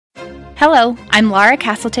Hello, I'm Laura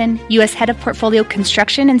Castleton, U.S. Head of Portfolio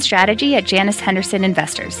Construction and Strategy at Janus Henderson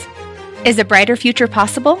Investors. Is a brighter future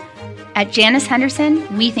possible? At Janus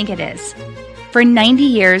Henderson, we think it is. For 90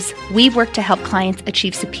 years, we've worked to help clients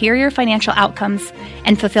achieve superior financial outcomes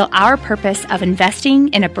and fulfill our purpose of investing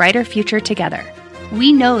in a brighter future together.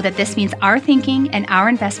 We know that this means our thinking and our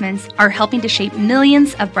investments are helping to shape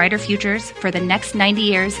millions of brighter futures for the next 90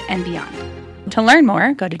 years and beyond. To learn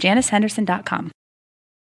more, go to janushenderson.com.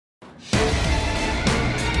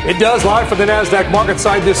 It does. Live from the NASDAQ market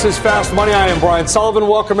side, this is Fast Money. I am Brian Sullivan.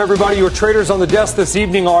 Welcome, everybody. Your traders on the desk this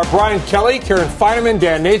evening are Brian Kelly, Karen Feineman,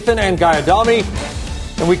 Dan Nathan, and Guy Adami.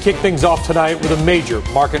 And we kick things off tonight with a major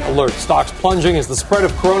market alert. Stocks plunging as the spread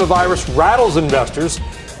of coronavirus rattles investors.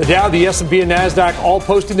 The Dow, the S&P, and NASDAQ all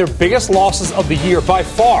posting their biggest losses of the year by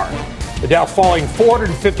far. The Dow falling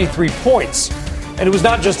 453 points. And it was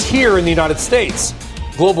not just here in the United States.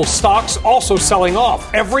 Global stocks also selling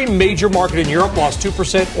off. Every major market in Europe lost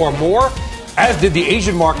 2% or more, as did the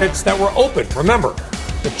Asian markets that were open. Remember,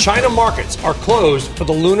 the China markets are closed for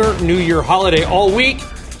the Lunar New Year holiday all week,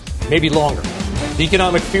 maybe longer. The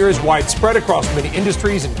economic fear is widespread across many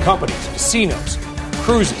industries and companies, casinos,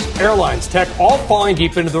 cruises, airlines, tech, all falling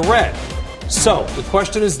deep into the red. So the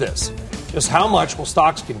question is this: just how much will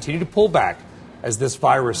stocks continue to pull back as this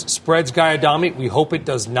virus spreads? Guy Adami, we hope it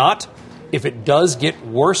does not. If it does get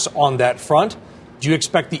worse on that front, do you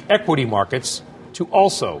expect the equity markets to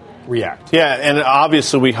also react? Yeah, and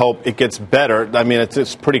obviously we hope it gets better. I mean,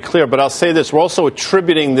 it's pretty clear. But I'll say this. We're also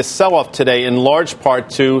attributing this sell-off today in large part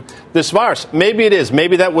to this virus. Maybe it is.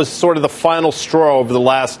 Maybe that was sort of the final straw over the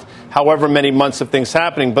last however many months of things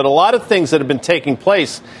happening. But a lot of things that have been taking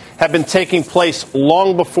place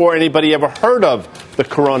long before anybody ever heard of the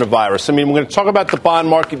coronavirus. I mean, we're going to talk about the bond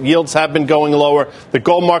market. Yields have been going lower. The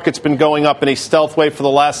gold market's been going up in a stealth way for the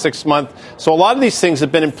last 6 months. So a lot of these things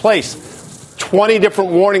have been in place. 20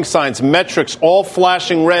 different warning signs, metrics, all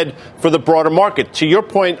flashing red for the broader market. To your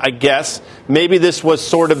point, I guess, maybe this was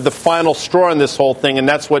sort of the final straw in this whole thing, and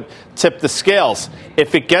that's what tipped the scales.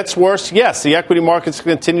 If it gets worse, yes, the equity markets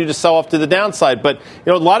continue to sell off to the downside. But,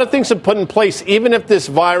 a lot of things have put in place. Even if this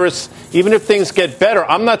virus, even if things get better,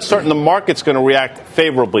 I'm not certain the market's going to react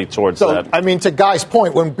favorably towards that. I mean, to Guy's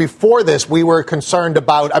point, when before this, we were concerned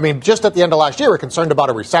about, just at the end of last year, we were concerned about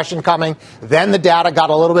a recession coming. Then the data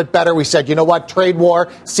got a little bit better. We said, you know what, trade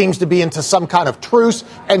war seems to be into some kind of truce,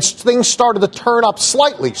 and things started to turn up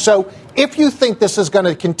slightly. So if you think this is going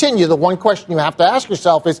to continue, the one question you have to ask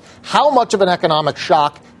yourself is how much of an economic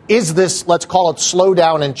shock is this, let's call it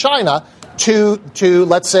slowdown in China, to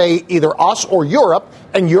let's say, either us or Europe?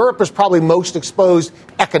 And Europe is probably most exposed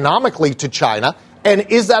economically to China.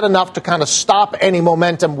 And is that enough to kind of stop any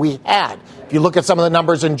momentum we had? If you look at some of the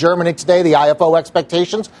numbers in Germany today, the IFO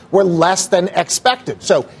expectations were less than expected.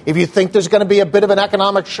 So if you think there's going to be a bit of an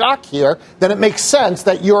economic shock here, then it makes sense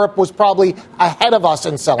that Europe was probably ahead of us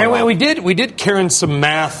in selling. And we did, Karen, some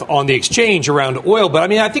math on the exchange around oil.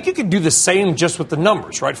 But, I think you could do the same just with the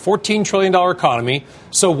numbers, right? $14 trillion economy,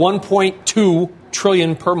 so $1.2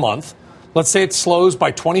 trillion per month. Let's say it slows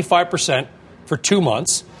by 25% for 2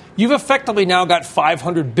 months. You've effectively now got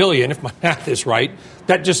 $500 billion, if my math is right,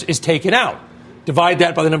 that just is taken out. Divide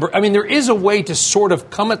that by the number. There is a way to sort of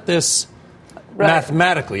come at this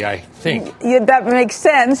mathematically, I think. Yeah, that makes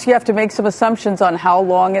sense. You have to make some assumptions on how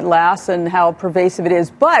long it lasts and how pervasive it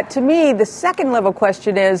is. But to me, the second level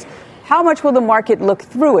question is, how much will the market look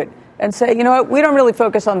through it and say, you know what, we don't really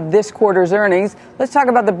focus on this quarter's earnings. Let's talk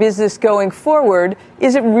about the business going forward.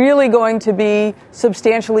 Is it really going to be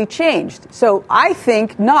substantially changed? So I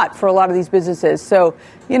think not for a lot of these businesses. So,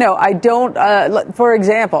 I don't, for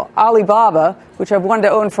example, Alibaba, which I've wanted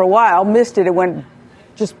to own for a while, missed it. It went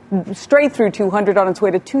just straight through 200 on its way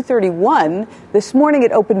to 231. This morning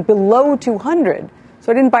it opened below 200.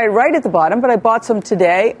 So I didn't buy it right at the bottom, but I bought some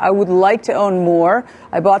today. I would like to own more.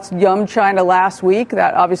 I bought Yum China last week.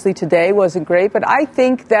 That obviously today wasn't great, but I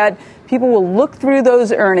think that people will look through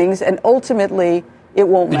those earnings and ultimately it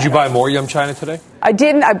won't matter. Did you buy more Yum China today? I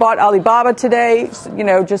didn't. I bought Alibaba today,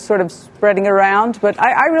 just sort of spreading it around. But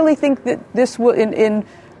I really think that this will, in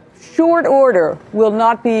short order, will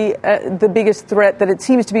not be the biggest threat that it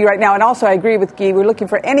seems to be right now. And also, I agree with Guy. We're looking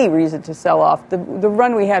for any reason to sell off. The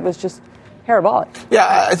run we had was just parabolic.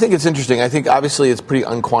 Yeah, I think it's interesting. I think obviously it's pretty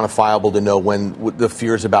unquantifiable to know when the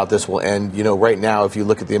fears about this will end. You know, right now, if you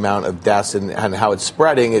look at the amount of deaths and how it's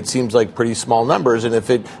spreading, it seems like pretty small numbers. And if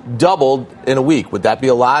it doubled in a week, would that be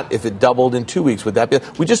a lot? If it doubled in 2 weeks, would that be?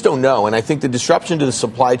 We just don't know. And I think the disruption to the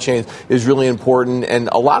supply chains is really important. And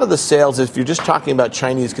a lot of the sales, if you're just talking about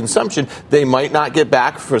Chinese consumption, they might not get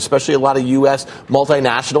back for especially a lot of U.S.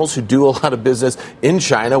 multinationals who do a lot of business in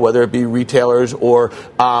China, whether it be retailers or,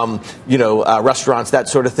 restaurants, that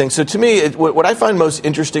sort of thing. So to me, what I find most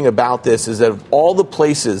interesting about this is that of all the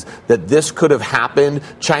places that this could have happened,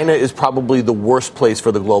 China is probably the worst place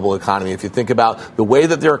for the global economy. If you think about the way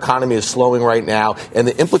that their economy is slowing right now and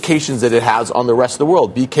the implications that it has on the rest of the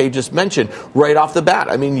world. BK just mentioned right off the bat.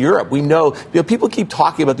 I mean, Europe, we know people keep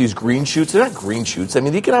talking about these green shoots. They're not green shoots. I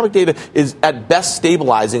mean, the economic data is at best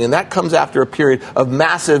stabilizing, and that comes after a period of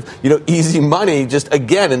massive, easy money, just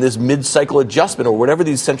again in this mid-cycle adjustment or whatever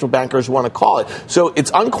these central bankers want to call it. So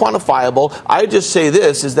it's unquantifiable. I just say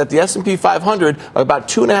this, is that the S&P 500 about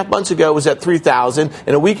 2.5 months ago was at 3,000,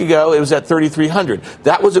 and a week ago it was at 3,300.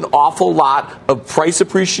 That was an awful lot of price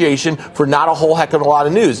appreciation for not a whole heck of a lot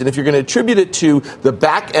of news. And if you're going to attribute it to the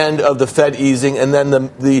back end of the Fed easing and then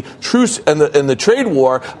the truce and the trade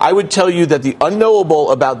war, I would tell you that the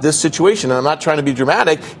unknowable about this situation, and I'm not trying to be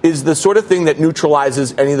dramatic, is the sort of thing that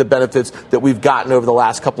neutralizes any of the benefits that we've gotten over the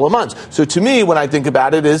last couple of months. So to me, when I think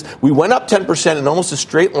about it, is we went up 10% in almost a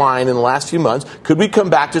straight line in the last few months. Could we come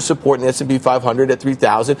back to support in the S&P 500 at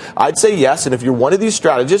 3,000? I'd say yes. And if you're one of these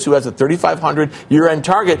strategists who has a 3,500 year-end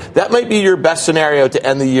target, that might be your best scenario to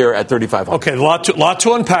end the year at 3,500. Okay, a lot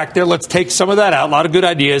to unpack there. Let's take some of that out, a lot of good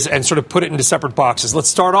ideas, and sort of put it into separate boxes. Let's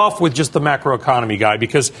start off with just the macroeconomy guy,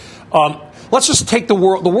 because let's just take the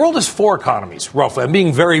world. The world is 4 economies, roughly. I'm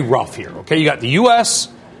being very rough here, okay? You got the U.S.,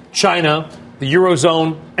 China, the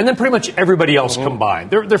Eurozone, and then pretty much everybody else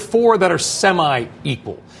combined. They're 4 that are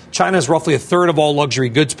semi-equal. China is roughly a third of all luxury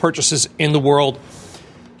goods purchases in the world.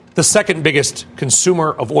 The second biggest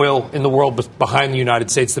consumer of oil in the world behind the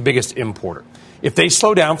United States, the biggest importer. If they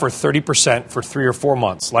slow down for 30% for 3 or 4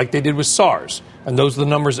 months, like they did with SARS, and those are the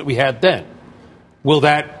numbers that we had then, will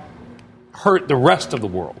that hurt the rest of the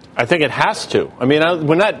world? I think it has to. I mean,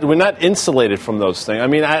 we're not insulated from those things. I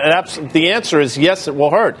mean, the answer is yes, it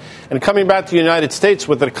will hurt. And coming back to the United States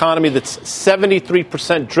with an economy that's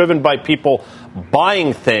 73% driven by people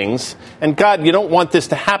buying things, and God, you don't want this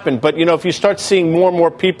to happen, but, if you start seeing more and more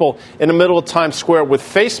people in the middle of Times Square with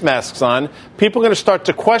face masks on, people are going to start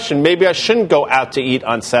to question, maybe I shouldn't go out to eat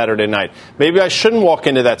on Saturday night. Maybe I shouldn't walk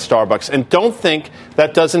into that Starbucks. And don't think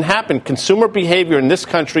that doesn't happen. Consumer behavior in this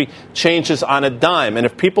country changes on a dime. And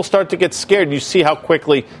if people start to get scared, you see how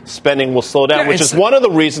quickly spending will slow down, which is one of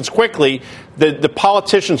the reasons quickly the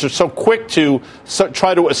politicians are so quick to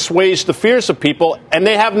try to assuage the fears of people, and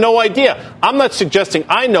they have no idea. I'm not suggesting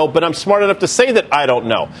I know, but I'm smart enough to say that I don't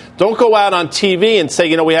know. Don't go out on TV and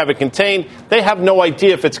say, we have it contained. They have no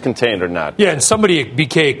idea if it's contained or not. Yeah, and somebody at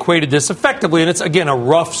BK equated this effectively, and it's, again, a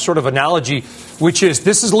rough sort of analogy, which is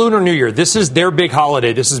this is Lunar New Year. This is their big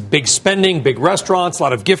holiday. This is big spending, big restaurants, a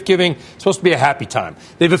lot of gift giving. It's supposed to be a happy time.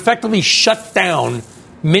 They've effectively shut down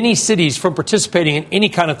many cities from participating in any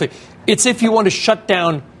kind of thing. It's if you want to shut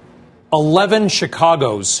down 11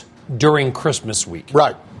 Chicagos during Christmas week.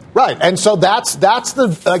 Right. And so that's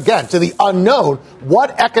again, to the unknown,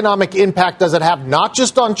 what economic impact does it have, not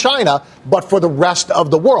just on China, but for the rest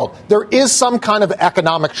of the world? There is some kind of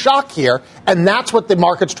economic shock here, and that's what the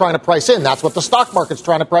market's trying to price in. That's what the stock market's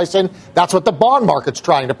trying to price in. That's what the bond market's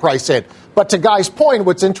trying to price in. But to Guy's point,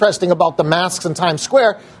 what's interesting about the masks in Times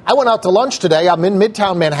Square, I went out to lunch today. I'm in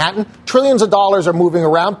Midtown Manhattan. Trillions of dollars are moving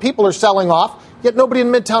around. People are selling off. Yet nobody in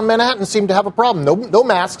Midtown Manhattan seemed to have a problem. No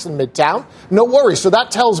masks in Midtown. No worries. So that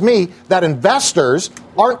tells me that investors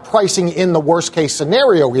aren't pricing in the worst-case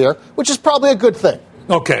scenario here, which is probably a good thing.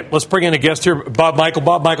 Okay, let's bring in a guest here, Bob Michael.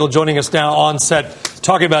 Bob Michael joining us now on set,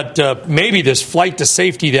 talking about maybe this flight to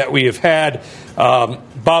safety that we have had.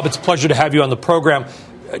 Bob, it's a pleasure to have you on the program.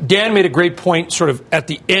 Dan made a great point sort of at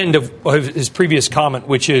the end of his previous comment,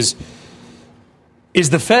 which is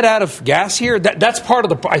the Fed out of gas here? That's part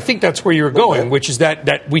of I think that's where you're going, which is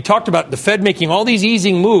that we talked about the Fed making all these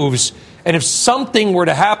easing moves, and if something were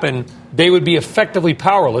to happen, they would be effectively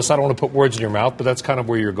powerless. I don't want to put words in your mouth, but that's kind of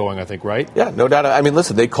where you're going, I think, right? Yeah, no doubt. I mean,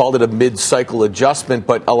 listen, they called it a mid-cycle adjustment,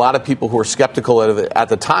 but a lot of people who were skeptical of it at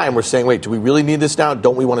the time were saying, wait, do we really need this now?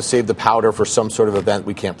 Don't we want to save the powder for some sort of event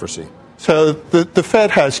we can't foresee? So the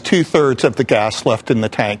Fed has 2/3 of the gas left in the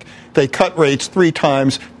tank. They cut rates 3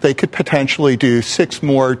 times. They could potentially do 6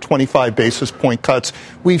 more 25 basis point cuts.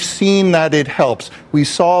 We've seen that it helps. We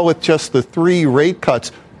saw with just the 3 rate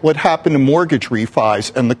cuts, what happened to mortgage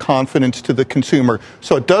refis and the confidence to the consumer.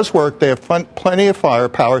 So it does work. They have plenty of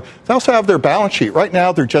firepower. They also have their balance sheet. Right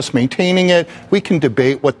now, they're just maintaining it. We can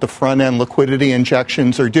debate what the front-end liquidity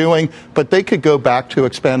injections are doing, but they could go back to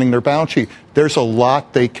expanding their balance sheet. There's a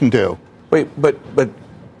lot they can do. Wait, but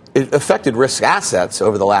it affected risk assets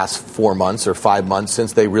over the last 4 months or 5 months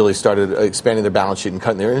since they really started expanding their balance sheet and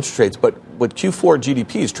cutting their interest rates. But with Q4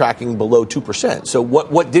 GDP is tracking below 2%. So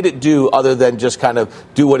what did it do other than just kind of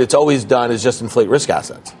do what it's always done, is just inflate risk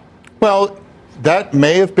assets? Well, that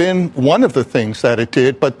may have been one of the things that it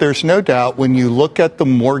did, but there's no doubt when you look at the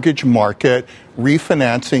mortgage market,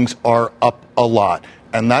 refinancings are up a lot.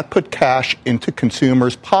 And that put cash into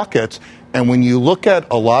consumers' pockets. And when you look at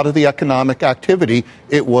a lot of the economic activity,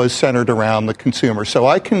 it was centered around the consumer. So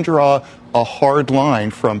I can draw a hard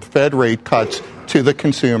line from Fed rate cuts to the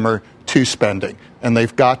consumer to spending. And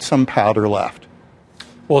they've got some powder left.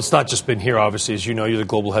 Well, it's not just been here, obviously. As you know, you're the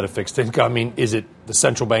global head of fixed income. I mean, is it the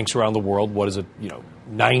central banks around the world? What is it,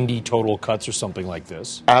 90 total cuts or something like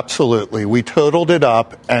this? Absolutely. We totaled it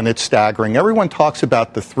up, and it's staggering. Everyone talks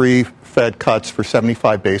about the 3 Fed cuts for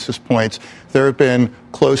 75 basis points. There have been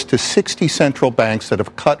close to 60 central banks that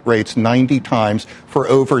have cut rates 90 times for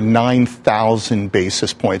over 9,000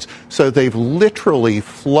 basis points. So they've literally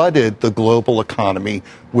flooded the global economy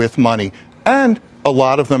with money. And a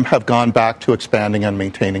lot of them have gone back to expanding and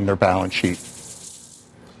maintaining their balance sheet.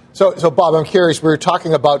 So Bob, I'm curious, we were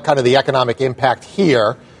talking about kind of the economic impact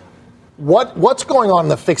here. What's going on in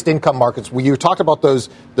the fixed income markets? Where you talked about those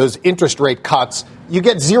interest rate cuts. You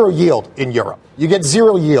get zero yield in Europe. You get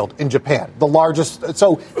zero yield in Japan, the largest.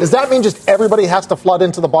 So does that mean just everybody has to flood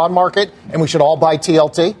into the bond market and we should all buy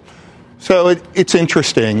TLT? So it's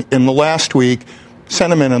interesting. In the last week,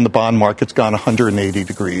 sentiment in the bond market's gone 180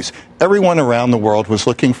 degrees. Everyone around the world was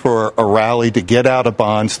looking for a rally to get out of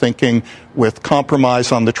bonds, thinking with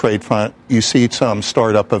compromise on the trade front, you see some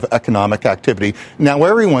startup of economic activity. Now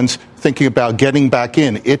everyone's thinking about getting back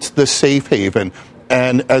in. It's the safe haven.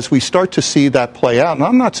 And as we start to see that play out, and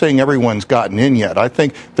I'm not saying everyone's gotten in yet. I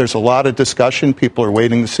think there's a lot of discussion. People are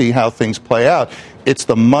waiting to see how things play out. It's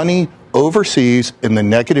the money overseas in the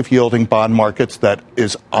negative yielding bond markets that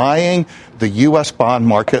is eyeing the U.S. bond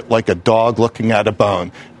market like a dog looking at a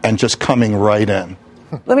bone and just coming right in.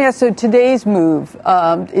 Let me ask, so today's move,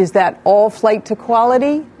 is that all flight to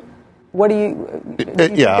quality? What do you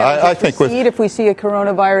think I think if we see a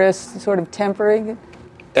coronavirus sort of tempering?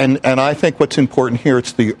 And I think what's important here,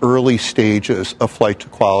 it's the early stages of flight to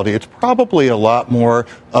quality. It's probably a lot more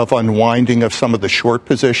of unwinding of some of the short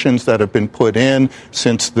positions that have been put in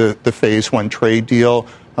since the phase 1 trade deal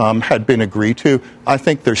had been agreed to. I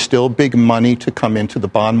think there's still big money to come into the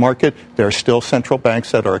bond market. There are still central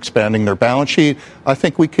banks that are expanding their balance sheet. I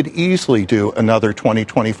think we could easily do another 20,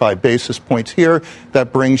 25 basis points here.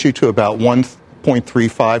 That brings you to about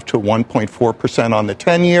 1.35 to 1.4% on the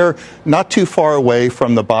 10-year, not too far away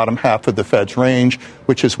from the bottom half of the Fed's range,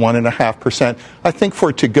 which is 1.5%. I think for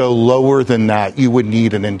it to go lower than that, you would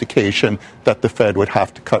need an indication that the Fed would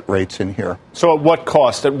have to cut rates in here. So at what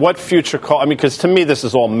cost? At what future cost? I mean, because to me, this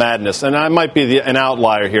is all madness. And I might be an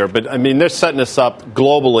outlier here, but I mean, they're setting us up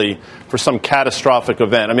globally for some catastrophic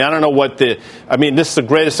event. I mean, I don't know this is the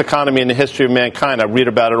greatest economy in the history of mankind. I read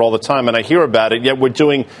about it all the time and I hear about it, yet we're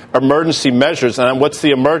doing emergency measures. And what's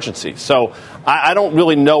the emergency? So I don't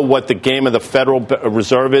really know what the game of the Federal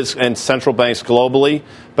Reserve is and central banks globally,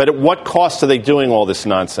 but at what cost are they doing all this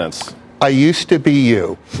nonsense? I used to be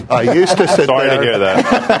you. I used to sit Sorry there. to hear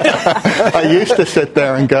that. I used to sit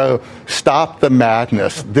there and go, stop the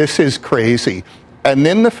madness. This is crazy. And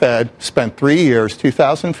then the Fed spent 3 years,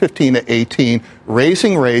 2015 to 18,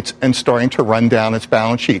 raising rates and starting to run down its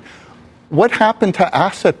balance sheet. What happened to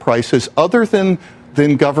asset prices other than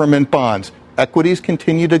government bonds? Equities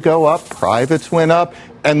continue to go up, privates went up,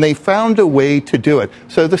 and they found a way to do it.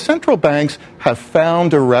 So the central banks have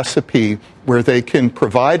found a recipe where they can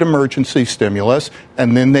provide emergency stimulus,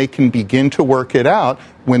 and then they can begin to work it out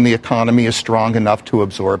when the economy is strong enough to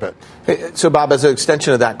absorb it. Hey, so, Bob, as an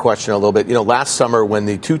extension of that question a little bit, last summer when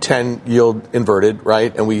the 2-10 yield inverted,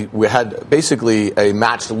 right, and we had basically a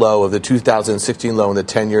matched low of the 2016 low in the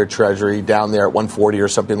 10-year Treasury down there at 140 or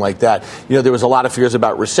something like that, there was a lot of fears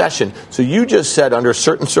about recession. So you just said under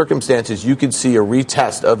certain circumstances you could see a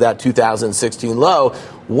retest of that 2016 low.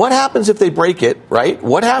 What happens if they break it, right?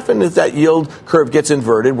 What happens if that yield curve gets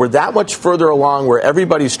inverted? We're that much further along where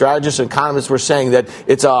everybody's strategists and economists were saying that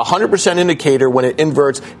it's a 100% indicator when it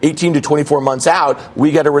inverts 18 to 24 months out,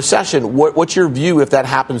 we get a recession. What's your view if that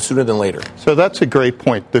happens sooner than later? So that's a great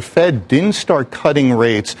point. The Fed didn't start cutting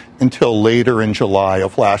rates until later in July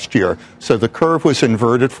of last year. So the curve was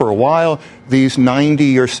inverted for a while. These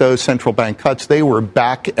 90 or so central bank cuts, they were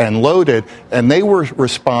back and loaded, and they were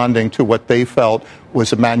responding to what they felt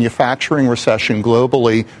was a manufacturing recession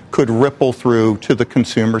globally could ripple through to the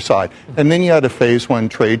consumer side. And then you had a phase one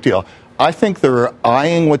trade deal. I think they're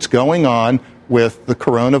eyeing what's going on with the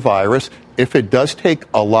coronavirus. If it does take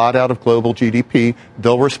a lot out of global GDP,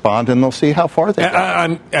 they'll respond and they'll see how far they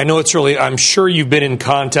go. I know it's early. I'm sure you've been in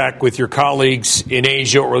contact with your colleagues in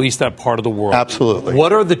Asia, or at least that part of the world. Absolutely.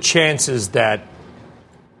 What are the chances that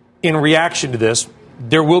in reaction to this,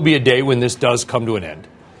 there will be a day when this does come to an end,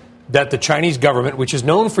 that the Chinese government, which is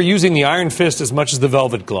known for using the iron fist as much as the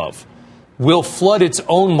velvet glove, will flood its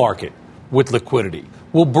own market with liquidity,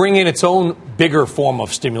 will bring in its own bigger form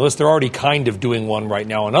of stimulus? They're already kind of doing one right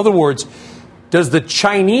now. In other words, does the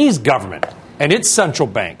Chinese government and its central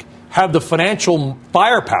bank have the financial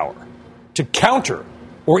firepower to counter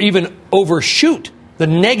or even overshoot the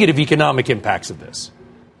negative economic impacts of this?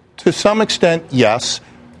 To some extent, yes.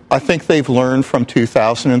 I think they've learned from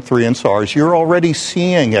 2003 and SARS. You're already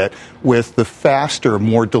seeing it with the faster,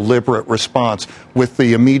 more deliberate response, with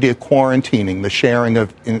the immediate quarantining, the sharing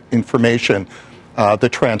of information, the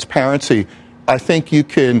transparency. I think you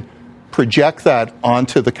can project that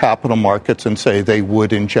onto the capital markets and say they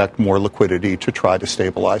would inject more liquidity to try to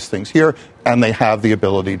stabilize things here, and they have the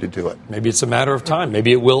ability to do it. Maybe it's a matter of time.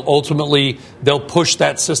 Maybe it will ultimately, they'll push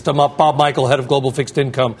that system up. Bob Michael, head of global fixed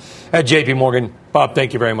income at JP Morgan. Bob,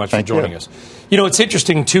 thank you very much for joining us. You know, it's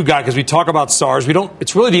interesting, too, Guy, because we talk about SARS.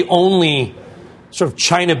 It's really the only sort of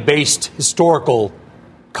China-based historical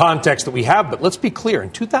context that we have. But let's be clear. In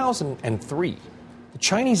 2003, the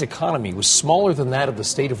Chinese economy was smaller than that of the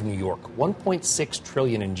state of New York, 1.6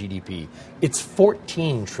 trillion in GDP. It's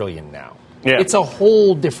 14 trillion now. Yeah. It's a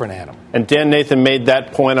whole different animal. And Dan Nathan made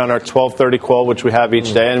that point on our 12:30 call, which we have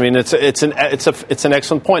each day. I mean, it's an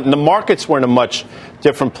excellent point. And the markets were in a much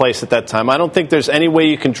different place at that time. I don't think there's any way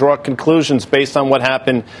you can draw conclusions based on what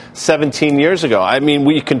happened 17 years ago. I mean,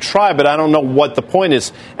 we can try, but I don't know what the point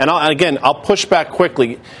is. And I'll push back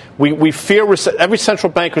quickly. We fear every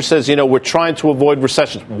central banker says, we're trying to avoid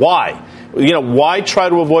recessions. Why? Why try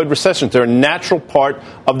to avoid recessions? They're a natural part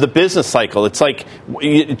of the business cycle. It's like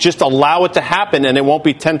just allow it to happen, and it won't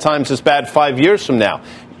be 10 times as bad 5 years from now.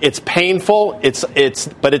 It's painful,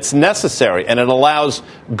 but it's necessary, and it allows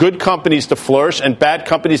good companies to flourish and bad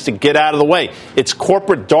companies to get out of the way. It's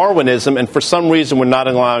corporate Darwinism, and for some reason we're not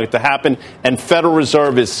allowing it to happen, and Federal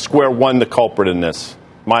Reserve is square one the culprit in this,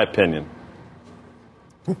 my opinion.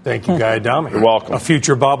 Thank you, Guy Adami. You're welcome. A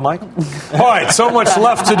future Bob Michael. All right, so much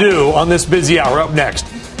left to do on this busy hour. Up next,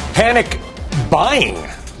 panic buying.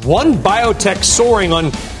 One biotech soaring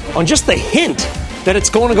on just the hint that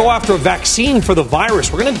it's going to go after a vaccine for the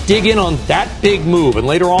virus. We're going to dig in on that big move. And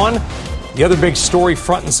later on, the other big story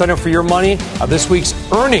front and center for your money, this week's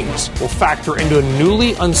earnings will factor into a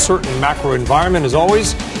newly uncertain macro environment. As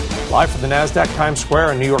always, live from the NASDAQ Times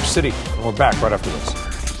Square in New York City. And we're back right after this.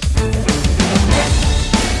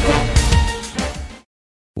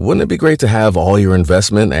 Wouldn't it be great to have all your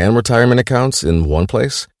investment and retirement accounts in one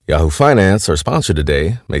place? Yahoo Finance, our sponsor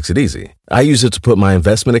today, makes it easy. I use it to put my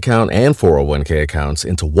investment account and 401k accounts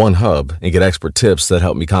into one hub and get expert tips that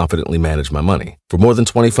help me confidently manage my money. For more than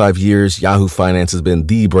 25 years, Yahoo Finance has been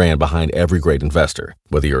the brand behind every great investor.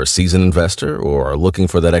 Whether you're a seasoned investor or are looking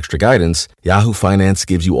for that extra guidance, Yahoo Finance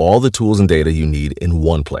gives you all the tools and data you need in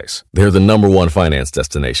one place. They're the #1 finance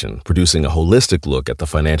destination, producing a holistic look at the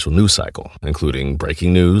financial news cycle, including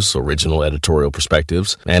breaking news, original editorial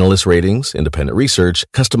perspectives, analyst ratings, independent research,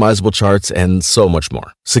 customizable charts, and so much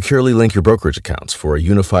more. Securely link your brokerage accounts for a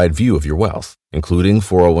unified view of your wealth, including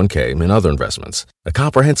 401k and other investments. A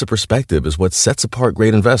comprehensive perspective is what sets apart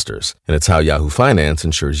great investors, and it's how Yahoo Finance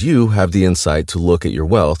ensures you have the insight to look at your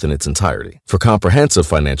wealth in its entirety. For comprehensive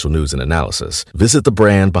financial news and analysis, visit the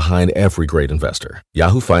brand behind every great investor,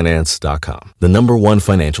 yahoofinance.com, the #1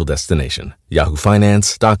 financial destination,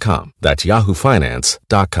 yahoofinance.com. That's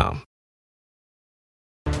yahoofinance.com.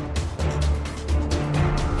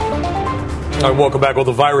 All right, welcome back. Well,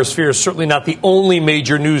 the virus fear is certainly not the only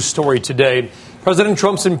major news story today. President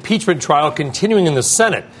Trump's impeachment trial continuing in the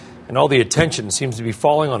Senate, and all the attention seems to be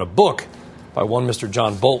falling on a book by one Mr.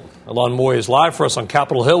 John Bolton. Alon Moy is live for us on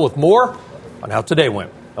Capitol Hill with more on how today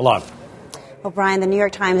went. Alon. Well, Brian, the New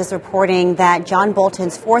York Times is reporting that John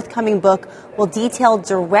Bolton's forthcoming book will detail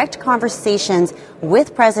direct conversations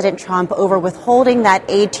with President Trump over withholding that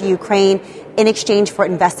aid to Ukraine in exchange for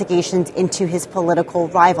investigations into his political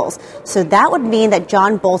rivals. So that would mean that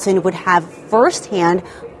John Bolton would have firsthand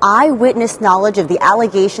eyewitness knowledge of the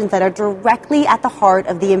allegations that are directly at the heart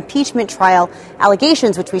of the impeachment trial,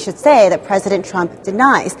 allegations which we should say that President Trump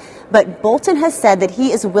denies. But Bolton has said that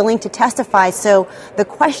he is willing to testify. So the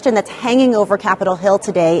question that's hanging over Capitol Hill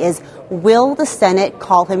today is, will the Senate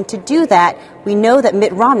call him to do that? We know that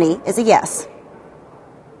Mitt Romney is a yes.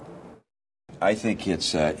 I think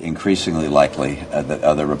it's increasingly likely that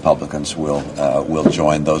other Republicans will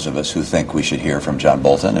join those of us who think we should hear from John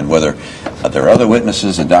Bolton. And whether there are other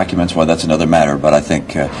witnesses and documents, well, that's another matter. But I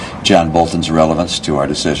think John Bolton's relevance to our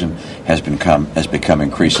decision has become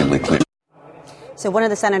increasingly clear. So one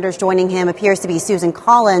of the senators joining him appears to be Susan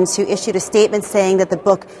Collins, who issued a statement saying that the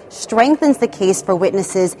book strengthens the case for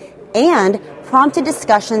witnesses and prompted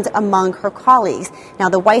discussions among her colleagues. Now,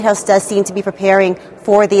 the White House does seem to be preparing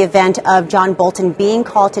for the event of John Bolton being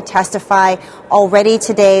called to testify. Already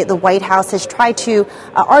today, the White House has tried to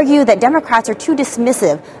argue that Democrats are too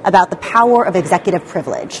dismissive about the power of executive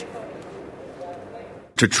privilege.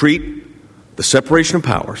 To treat the separation of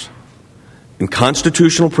powers and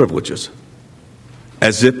constitutional privileges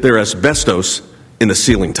as if they're asbestos in the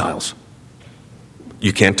ceiling tiles.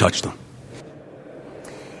 You can't touch them.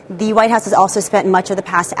 The White House has also spent much of the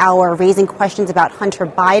past hour raising questions about Hunter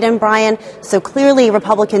Biden, Brian. So clearly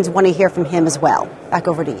Republicans want to hear from him as well. Back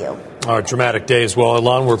over to you. Dramatic day as well.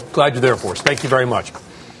 Alon, we're glad you're there for us. Thank you very much.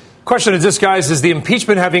 Question is this, guys, is the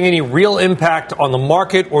impeachment having any real impact on the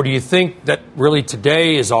market, or do you think that really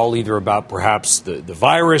today is all either about perhaps the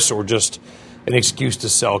virus or just an excuse to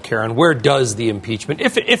sell, Karen? Where does the impeachment,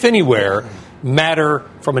 if anywhere, matter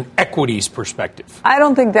from an equities perspective? I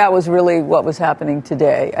don't think that was really what was happening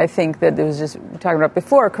today. I think that there was just, we were talking about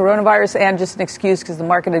before, coronavirus and just an excuse because the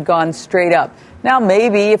market had gone straight up. Now,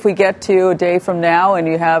 maybe if we get to a day from now and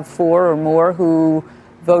you have 4 or more who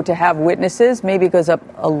vote to have witnesses, maybe it goes up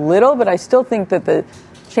a little, but I still think that the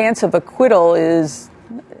chance of acquittal is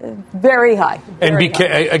very high. And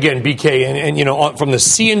BK, and you know, from the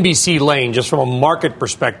CNBC lane, just from a market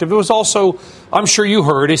perspective, it was also, I'm sure you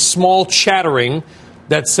heard, a small chattering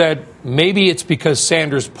that said maybe it's because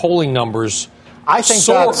Sanders' polling numbers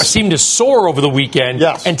seem to soar over the weekend.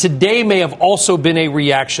 Yes. And today may have also been a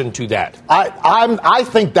reaction to that. I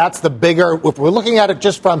think that's the bigger, if we're looking at it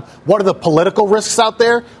just from what are the political risks out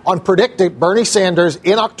there, on predicted, Bernie Sanders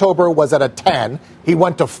in October was at a 10. He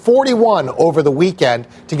went to 41 over the weekend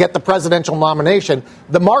to get the presidential nomination.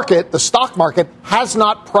 The market, the stock market, has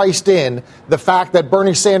not priced in the fact that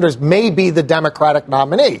Bernie Sanders may be the Democratic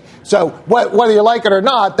nominee. So whether you like it or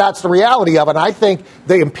not, that's the reality of it. And I think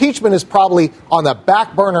the impeachment is probably on the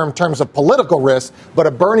back burner in terms of political risk, but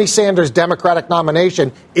a Bernie Sanders Democratic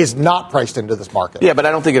nomination is not priced into this market. Yeah, but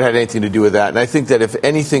I don't think it had anything to do with that. And I think that if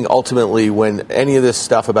anything, ultimately, when any of this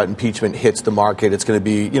stuff about impeachment hits the market, it's going to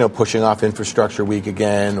be, pushing off infrastructure week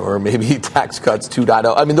again, or maybe tax cuts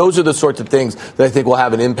 2.0. I mean, those are the sorts of things that I think will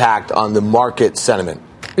have an impact on the market sentiment.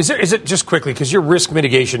 Is it just quickly, because your risk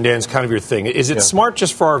mitigation, Dan, is kind of your thing. Is it smart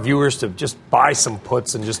just for our viewers to just buy some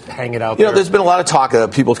puts and just hang it out there? There's been a lot of talk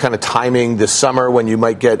of people kind of timing this summer when you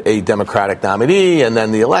might get a Democratic nominee and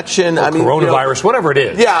then the election. Or coronavirus, whatever it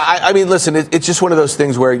is. Yeah, I mean, listen, it's just one of those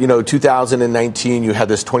things where, 2019, you had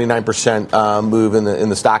this 29% move in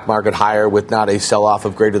the stock market higher with not a sell-off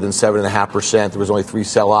of greater than 7.5%. There was only 3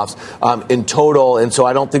 sell-offs in total. And so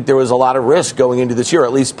I don't think there was a lot of risk going into this year,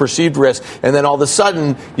 at least perceived risk. And then all of a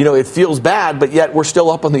sudden, it feels bad, but yet we're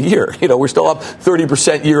still up on the year. We're still up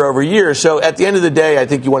 30% year over year. So at the end of the day, I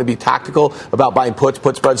think you want to be tactical about buying puts.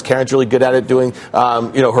 Put spreads. Karen's really good at it doing,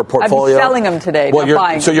 her portfolio. I'm selling them today. Well, not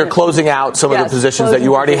buying. So you're closing out some of the positions that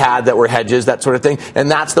you already had that were hedges, that sort of thing.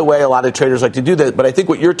 And that's the way a lot of traders like to do that. But I think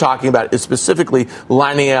what you're talking about is specifically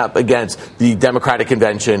lining up against the Democratic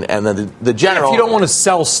convention and then the general. If you don't want to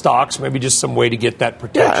sell stocks, maybe just some way to get that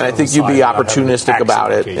protection. Yeah, and I think you'd be opportunistic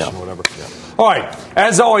about it. Yeah. Whatever. Yeah. All right.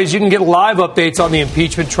 As always, you can get live updates on the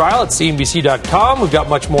impeachment trial at CNBC.com. We've got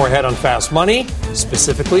much more ahead on Fast Money,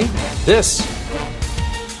 specifically this.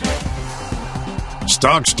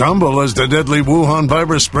 Stocks tumble as the deadly Wuhan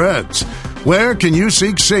virus spreads. Where can you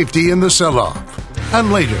seek safety in the sell-off?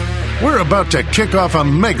 And later, we're about to kick off a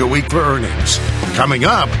mega week for earnings. Coming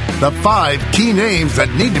up, the 5 key names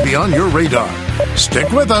that need to be on your radar.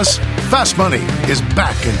 Stick with us. Fast Money is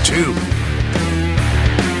back in 2.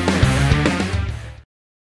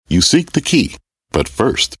 You seek the key, but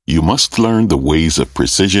first, you must learn the ways of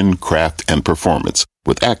precision, craft, and performance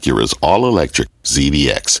with Acura's all-electric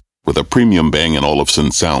ZDX. with a premium Bang &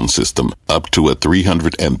 Olufsen sound system up to a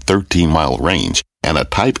 313-mile range and a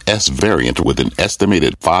Type S variant with an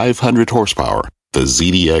estimated 500 horsepower, the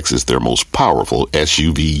ZDX is their most powerful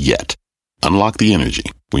SUV yet. Unlock the energy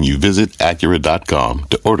when you visit Acura.com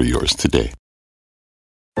to order yours today.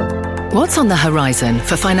 What's on the horizon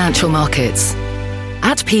for financial markets?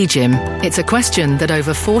 At PGIM, it's a question that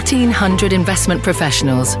over 1,400 investment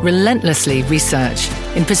professionals relentlessly research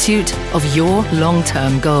in pursuit of your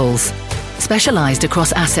long-term goals. Specialized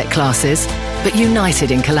across asset classes, but united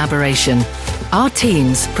in collaboration, our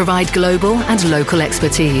teams provide global and local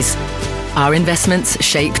expertise. Our investments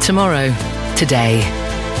shape tomorrow, today.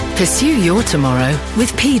 Pursue your tomorrow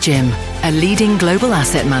with PGIM, a leading global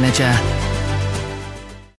asset manager.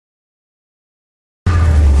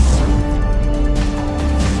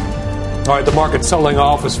 All right, the market selling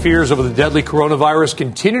off as fears over the deadly coronavirus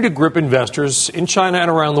continue to grip investors in China and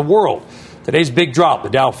around the world. Today's big drop, the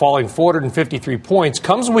Dow falling 453 points,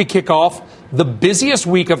 comes when we kick off the busiest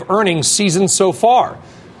week of earnings season so far.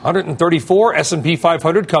 134 S&P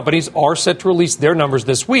 500 companies are set to release their numbers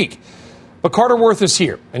this week. But Carter Worth is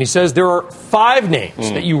here, and he says there are 5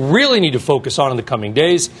 names that you really need to focus on in the coming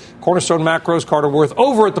days. Cornerstone Macro's Carter Worth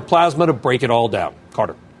over at the Plasma to break it all down.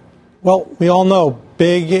 Carter. Well, we all know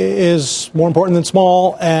big is more important than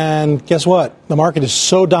small, and guess what? The market is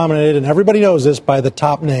so dominated, and everybody knows this, by the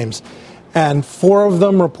top names. And 4 of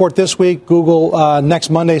them report this week, Google next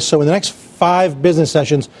Monday. So in the next 5 business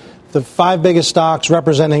sessions, the 5 biggest stocks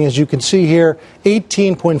representing, as you can see here,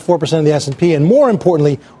 18.4% of the S&P, and more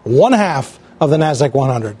importantly, 1/2 of the NASDAQ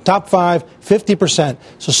 100. Top 5, 50%.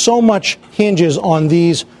 So much hinges on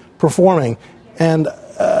these performing. And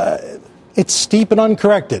it's steep and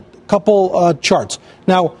uncorrected. Couple charts.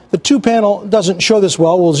 Now, the 2 panel doesn't show this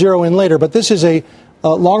well. We'll zero in later, but this is a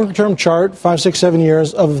longer-term chart, 5, 6, 7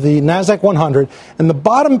 years, of the NASDAQ 100. And the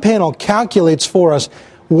bottom panel calculates for us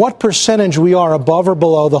what percentage we are above or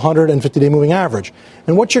below the 150-day moving average.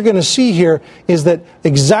 And what you're going to see here is that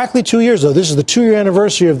exactly 2 years ago, this is the 2-year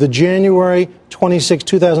anniversary of the January 26,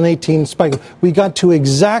 2018 spike, we got to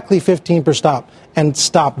exactly 15 per stop and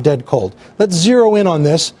stopped dead cold. Let's zero in on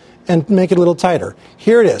this and make it a little tighter.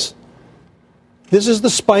 Here it is. This is the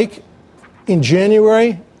spike in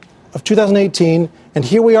January of 2018, and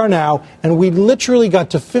here we are now, and we literally got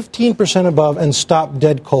to 15% above and stopped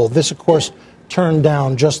dead cold. This, of course, turned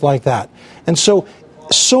down just like that. And so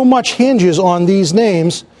much hinges on these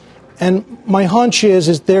names, and my hunch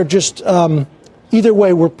is they're just, either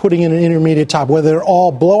way, we're putting in an intermediate top, whether they're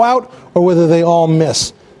all blowout or whether they all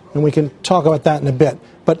miss. And we can talk about that in a bit.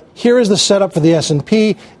 But here is the setup for the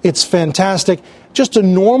S&P. It's fantastic. Just a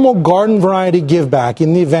normal garden variety give back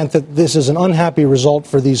in the event that this is an unhappy result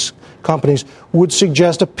for these companies would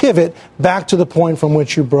suggest a pivot back to the point from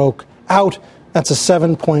which you broke out. That's a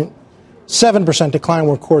 7.7% decline.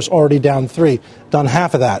 We're, of course, already down 3, done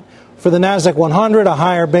half of that. For the NASDAQ 100, a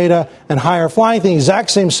higher beta and higher flying, the exact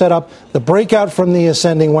same setup, the breakout from the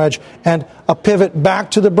ascending wedge, and a pivot back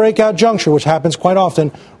to the breakout juncture, which happens quite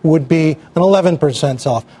often, would be an 11%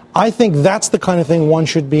 sell-off. I think that's the kind of thing one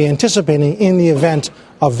should be anticipating in the event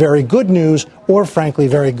of very good news or, frankly,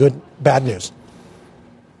 very good bad news.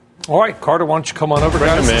 All right, Carter, why don't you come on over,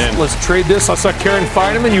 guys? Let's trade this. I saw Karen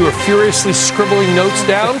Feineman. You were furiously scribbling notes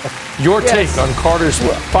down. Your take on Carter's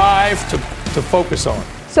 5 to focus on.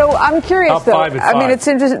 So I'm curious, though. I mean, it's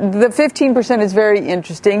interesting. The 15% is very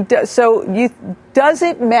interesting. So does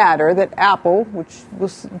it matter that Apple, which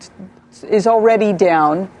is already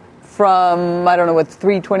down from, I don't know,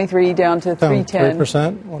 323 down to 310?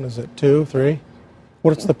 3%? What is it, 2, 3?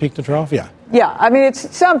 What's the peak to trough? Yeah. Yeah, I mean,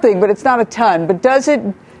 it's something, but it's not a ton. But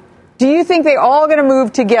do you think they're all going to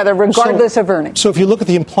move together regardless of earnings? So if you look at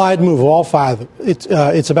the implied move of all 5,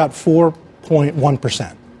 it's about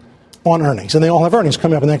 4.1%. On earnings, and they all have earnings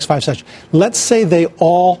coming up in the next 5 sessions. Let's say they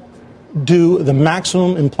all do the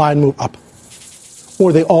maximum implied move up,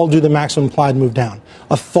 or they all do the maximum implied move down.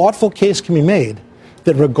 A thoughtful case can be made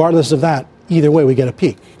that regardless of that, either way we get a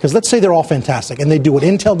peak. Because let's say they're all fantastic, and they do what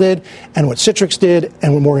Intel did, and what Citrix did,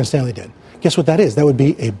 and what Morgan Stanley did. Guess what that is? That would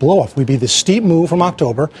be a blow-off. Would be the steep move from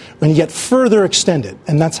October, when you get further extended,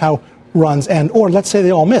 and that's how runs end. Or let's say they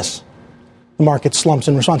all miss. The market slumps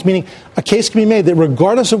in response, meaning a case can be made that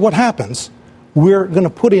regardless of what happens, we're going to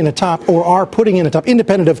put in a top or are putting in a top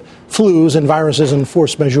independent of flus and viruses and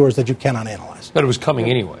force majeures that you cannot analyze. But it was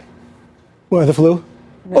coming anyway. Well, the flu?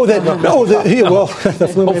 The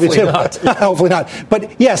flu maybe too. Not. Hopefully not.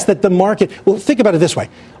 But yes, that the market, well, think about it this way.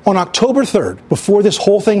 On October 3rd, before this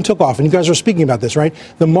whole thing took off, and you guys were speaking about this, right?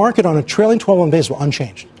 The market on a trailing 12-month basis was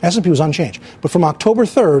unchanged. S&P was unchanged. But from October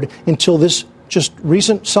 3rd until this just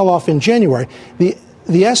recent sell-off in January, the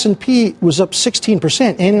the S&P was up 16%,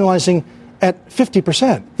 annualizing at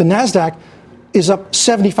 50%. The NASDAQ is up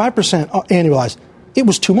 75% annualized. It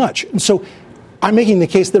was too much. And so I'm making the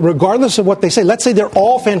case that regardless of what they say, let's say they're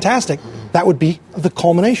all fantastic, that would be the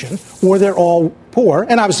culmination, or they're all poor,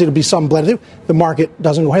 and obviously it'll be some blended. The market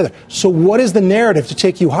doesn't go either. So what is the narrative to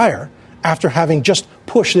take you higher after having just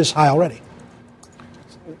pushed this high already?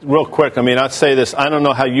 Real quick, I'd say this. I don't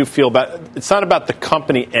know how you feel about it. It's not about the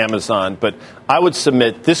company Amazon, but I would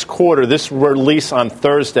submit this quarter, this release on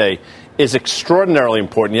Thursday, is extraordinarily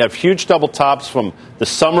important. You have huge double tops from the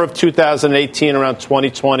summer of 2018 around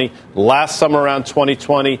 2020, last summer around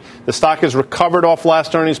 2020. The stock has recovered off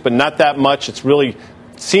last earnings, but not that much. It's really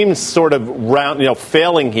seems sort of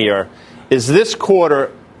failing here. Is this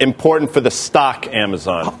quarter important for the stock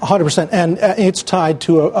Amazon? 100%. And it's tied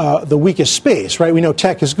to the weakest space, right? We know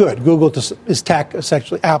tech is good. Google is tech,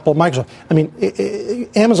 essentially Apple, Microsoft.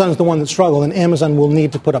 Amazon is the one that struggled, and Amazon will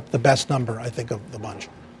need to put up the best number, I think, of the bunch.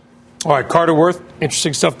 All right, Carter Worth,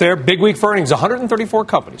 interesting stuff there. Big week for earnings, 134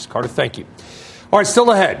 companies. Carter, thank you. All right, still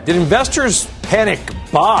ahead. Did investors panic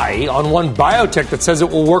buy on one biotech that says it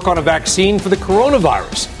will work on a vaccine for the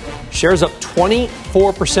coronavirus? Shares up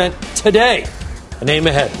 24% today. A name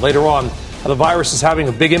ahead. Later on, how the virus is having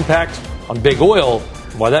a big impact on big oil,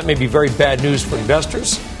 and why that may be very bad news for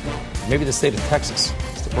investors, maybe the state of Texas.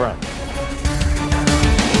 Stick around.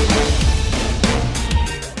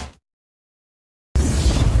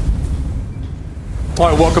 All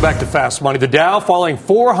right, welcome back to Fast Money. The Dow falling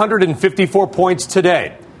 454 points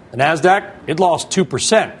today. The NASDAQ, it lost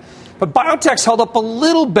 2%. But biotechs held up a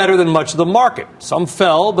little better than much of the market. Some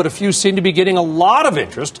fell, but a few seem to be getting a lot of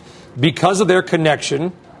interest because of their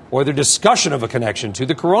connection or their discussion of a connection to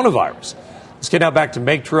the coronavirus. Let's get now back to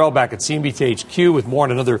Meg Terrell back at CNBC HQ with more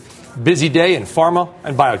on another busy day in pharma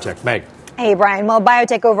and biotech. Meg. Hey, Brian. Well,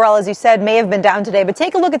 biotech overall, as you said, may have been down today, but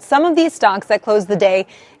take a look at some of these stocks that closed the day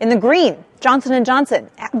in the green. Johnson & Johnson,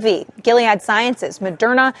 AbbVie, Gilead Sciences,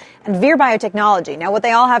 Moderna, and Vir Biotechnology. Now, what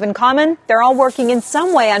they all have in common, they're all working in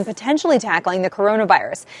some way on potentially tackling the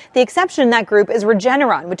coronavirus. The exception in that group is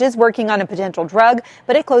Regeneron, which is working on a potential drug,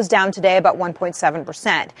 but it closed down today about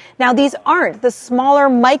 1.7%. Now, these aren't the smaller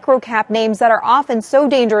micro-cap names that are often so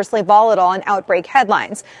dangerously volatile in outbreak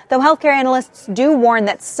headlines, though healthcare analysts do warn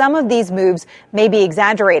that some of these moves may be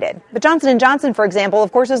exaggerated. But Johnson & Johnson, for example,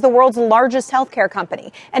 of course, is the world's largest healthcare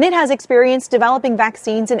company, and it has experience developing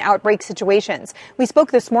vaccines in outbreak situations. We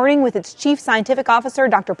spoke this morning with its chief scientific officer,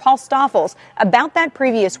 Dr. Paul Stoffels, about that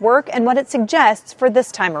previous work and what it suggests for this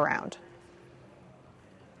time around.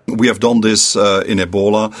 We have done this in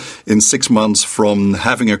Ebola in 6 months, from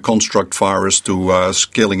having a construct virus to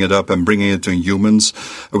scaling it up and bringing it to humans.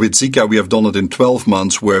 With Zika, we have done it in 12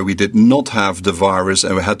 months, where we did not have the virus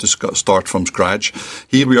and we had to start from scratch.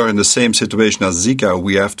 Here we are in the same situation as Zika.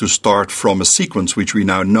 We have to start from a sequence which we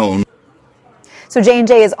now know. So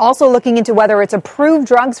J&J is also looking into whether its approved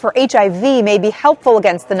drugs for HIV may be helpful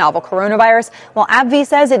against the novel coronavirus, while AbbVie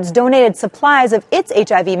says it's donated supplies of its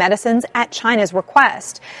HIV medicines at China's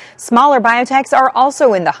request. Smaller biotechs are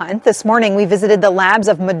also in the hunt. This morning, we visited the labs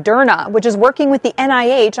of Moderna, which is working with the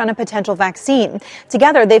NIH on a potential vaccine.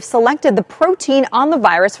 Together, they've selected the protein on the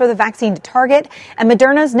virus for the vaccine to target, and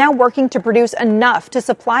Moderna is now working to produce enough to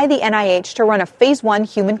supply the NIH to run a phase 1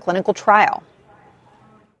 human clinical trial.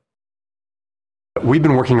 We've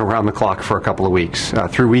been working around the clock for a couple of weeks,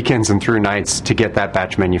 through weekends and through nights, to get that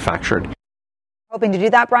batch manufactured. Hoping to do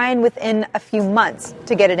that, Brian, within a few months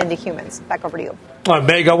to get it into humans. Back over to you. All right,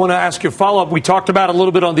 Meg, I want to ask you a follow-up. We talked about it a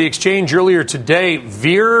little bit on the exchange earlier today.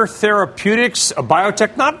 Vir Therapeutics, a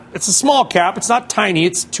biotech, it's a small cap. It's not tiny.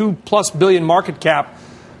 It's $2+ billion market cap.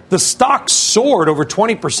 The stock soared over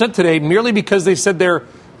 20% today merely because they said they're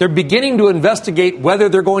beginning to investigate whether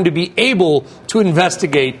they're going to be able to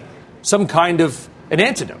investigate some kind of an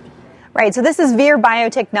antidote. Right. So this is Vir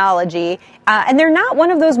Biotechnology, and they're not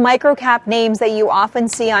one of those micro-cap names that you often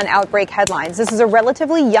see on outbreak headlines. This is a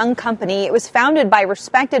relatively young company. It was founded by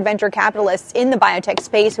respected venture capitalists in the biotech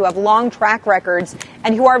space who have long track records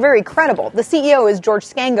and who are very credible. The CEO is George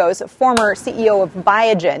Scangos, former CEO of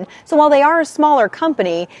Biogen. So while they are a smaller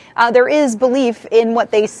company, there is belief in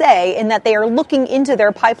what they say, in that they are looking into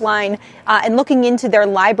their pipeline and looking into their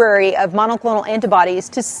library of monoclonal antibodies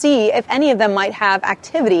to see if any of them might have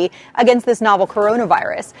activity against this novel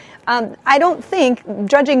coronavirus. I don't think,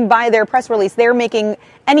 judging by their press release, they're making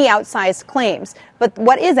any outsized claims. But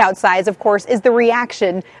what is outsized, of course, is the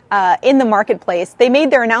reaction in the marketplace. They made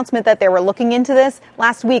their announcement that they were looking into this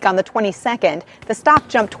last week on the 22nd. The stock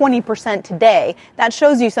jumped 20% today. That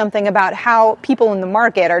shows you something about how people in the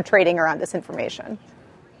market are trading around this information.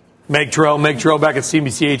 Meg Terrell back at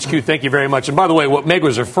CNBC HQ. Thank you very much. And by the way, what Meg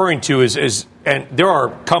was referring to is and there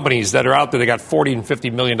are companies that are out there that got $40 and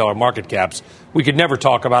 $50 million market caps. We could never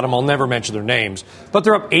talk about them. I'll never mention their names. But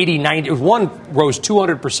they're up 80, 90. One rose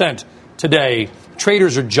 200% today.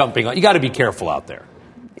 Traders are jumping. You got to be careful out there.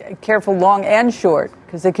 Careful long and short,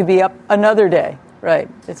 because it could be up another day. Right.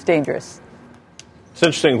 It's dangerous. It's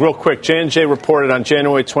interesting. Real quick, J&J reported on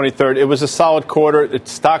January 23rd. It was a solid quarter. Its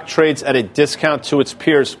stock trades at a discount to its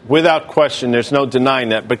peers. Without question, there's no denying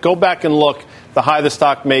that. But go back and look. The high the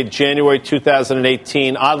stock made January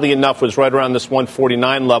 2018, oddly enough, was right around this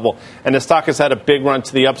 149 level. And the stock has had a big run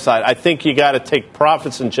to the upside. I think you got to take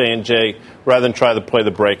profits in J&J rather than try to play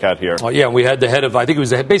the breakout here. Oh, yeah, we had the head of, I think it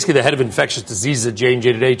was basically the head of infectious diseases at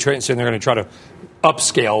J&J today, saying they're going to try to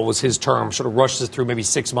upscale was his term, sort of rush this through maybe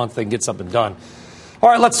 6 months, then get something done. All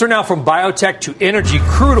right, let's turn now from biotech to energy.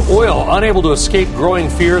 Crude oil unable to escape growing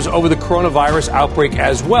fears over the coronavirus outbreak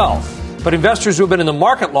as well. But investors who have been in the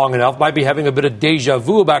market long enough might be having a bit of deja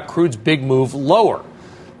vu about crude's big move lower.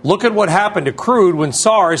 Look at what happened to crude when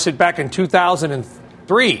SARS hit back in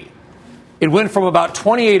 2003. It went from about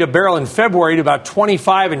 28 a barrel in February to about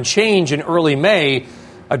 25 and change in early May,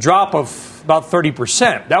 a drop of about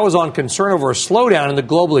 30%. That was on concern over a slowdown in the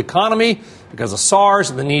global economy because of SARS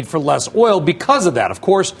and the need for less oil because of that. Of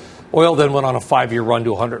course, oil then went on a 5-year run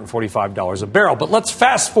to $145 a barrel. But let's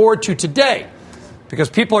fast forward to today, because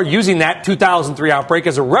people are using that 2003 outbreak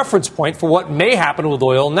as a reference point for what may happen with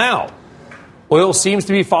oil now. Oil seems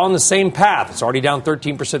to be following the same path. It's already down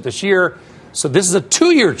 13% this year. So this is a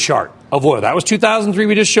 2-year chart of oil. That was 2003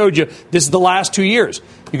 we just showed you. This is the last 2 years.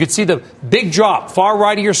 You can see the big drop far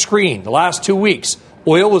right of your screen the last 2 weeks.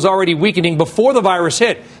 Oil was already weakening before the virus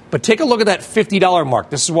hit. But take a look at that $50 mark.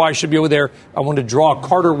 This is why I should be over there. I want to draw a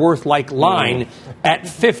Carter Worth-like line at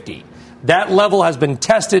 50. That level has been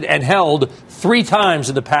tested and held 3 times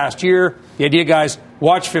in the past year. The idea, guys,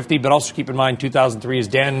 watch 50, but also keep in mind 2003, as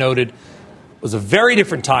Dan noted, was a very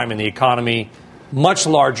different time in the economy, much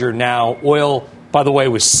larger now. Oil, by the way,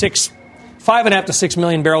 was 5.5 to 6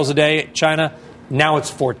 million barrels a day. China, now it's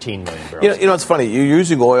 14 million barrels. You know, it's funny. You're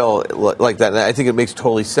using oil like that, and I think it makes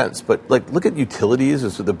totally sense. But look at utilities.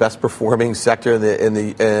 It's the best performing sector in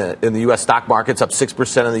the U.S. stock market's up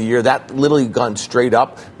 6% in the year. That literally gone straight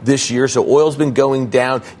up this year. So oil's been going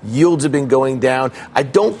down. Yields have been going down. I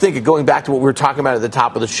don't think, going back to what we were talking about at the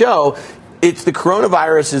top of the show, it's the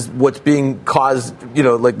coronavirus is what's being caused.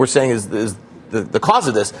 Like we're saying is the cause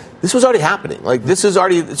of this. This was already happening. This is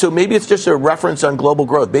already, so maybe it's just a reference on global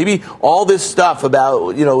growth. Maybe all this stuff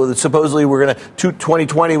about, supposedly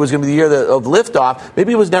 2020 was going to be the year of liftoff.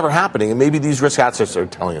 Maybe it was never happening. And maybe these risk assets are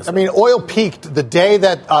telling us. I mean, oil peaked the day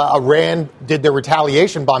that Iran did their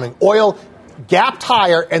retaliation bombing. Oil gapped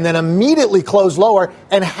higher and then immediately closed lower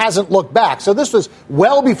and hasn't looked back. So this was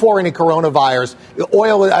well before any coronavirus.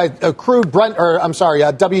 Oil,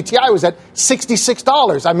 WTI was at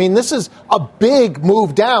 $66. I mean, this is a big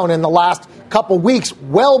move down in the last couple weeks,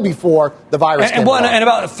 well before the virus came out. And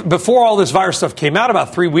about before all this virus stuff came out,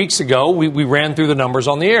 about 3 weeks ago, we ran through the numbers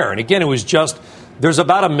on the air. And again, it was just, there's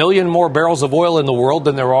about 1 million more barrels of oil in the world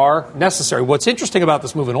than there are necessary. What's interesting about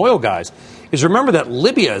this move in oil, guys, is remember that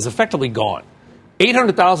Libya is effectively gone.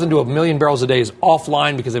 800,000 to 1 million barrels a day is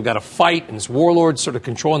offline because they've got a fight and this warlords sort of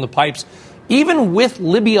controlling the pipes. Even with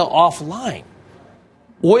Libya offline,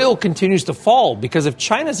 oil continues to fall because if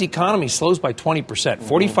China's economy slows by 20%,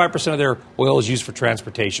 45% of their oil is used for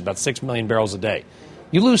transportation, about 6 million barrels a day.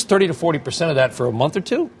 You lose 30 to 40% of that for a month or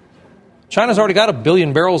two. China's already got 1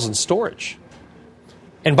 billion barrels in storage.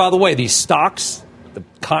 And by the way, these stocks, the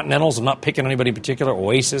Continentals, I'm not picking anybody in particular,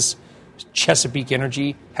 Oasis, Chesapeake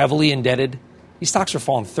Energy, heavily indebted. These stocks are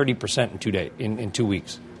falling 30% in 2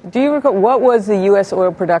 weeks. Do you recall what was the U.S.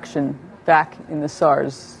 oil production back in the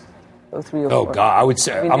SARS 03 or 04? Oh, God, I would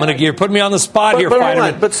say, you're putting me on the spot here,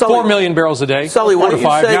 but Sully, 4 million barrels a day. Sully, why don't you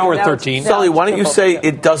say, now we're at 13. Sully, why don't you say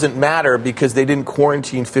it doesn't matter because they didn't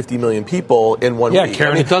quarantine 50 million people in 1 week? Yeah,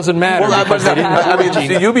 Karen, it doesn't matter.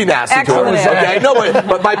 You be nasty to it. Okay, no,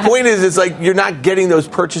 but my point is you're not getting those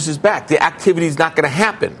purchases back. The activity is not going to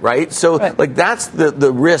happen, right? So, that's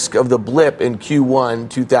the risk of the blip in Q1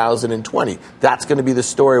 2020. That's going to be the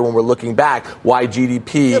story when we're looking back why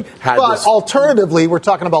GDP had but this. Alternatively, we're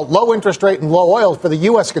talking about low interest rate and low oil for the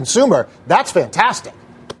U.S. consumer. That's fantastic.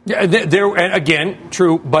 Yeah, and again,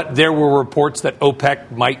 true, but there were reports that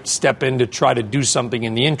OPEC might step in to try to do something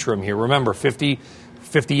in the interim here. Remember,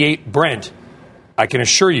 58 Brent, I can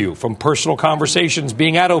assure you from personal conversations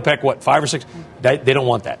being at OPEC, 5 or 6, they don't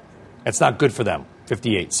want that. That's not good for them,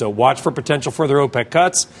 58. So watch for potential further OPEC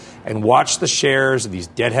cuts and watch the shares of these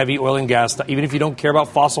dead-heavy oil and gas. Even if you don't care about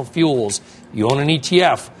fossil fuels, you own an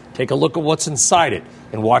ETF, Take a look at what's inside it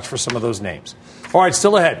and watch for some of those names. All right,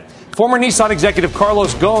 still ahead. Former Nissan executive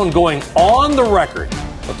Carlos Ghosn going on the record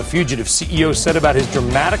what the fugitive CEO said about his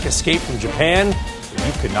dramatic escape from Japan that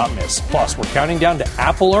you could not miss. Plus, we're counting down to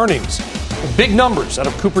Apple earnings. Will big numbers out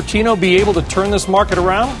of Cupertino be able to turn this market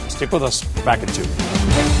around? Stick with us. We're back in 2.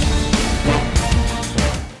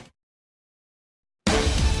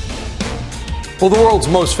 Well, the world's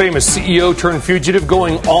most famous CEO turned fugitive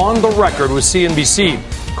going on the record with CNBC.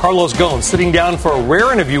 Carlos Ghosn sitting down for a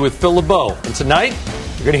rare interview with Phil LeBeau. And tonight,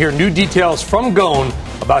 you're going to hear new details from Ghosn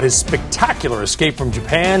about his spectacular escape from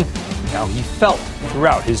Japan and how he felt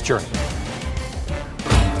throughout his journey.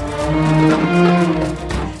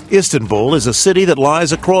 Istanbul is a city that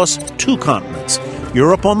lies across 2 continents,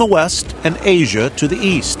 Europe on the west and Asia to the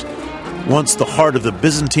east. Once the heart of the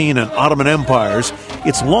Byzantine and Ottoman empires,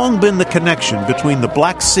 it's long been the connection between the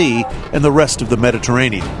Black Sea and the rest of the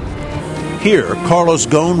Mediterranean. Here, Carlos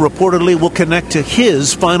Ghosn reportedly will connect to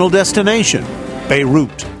his final destination,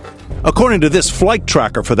 Beirut. According to this flight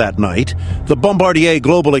tracker for that night, the Bombardier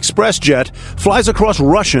Global Express jet flies across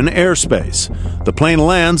Russian airspace. The plane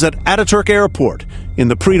lands at Ataturk Airport in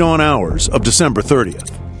the pre-dawn hours of December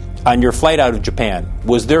 30th. On your flight out of Japan,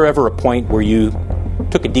 was there ever a point where you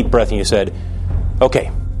took a deep breath and you said, okay,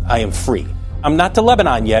 I am free. I'm not to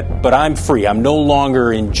Lebanon yet, but I'm free. I'm no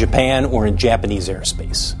longer in Japan or in Japanese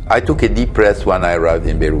airspace. I took a deep breath when I arrived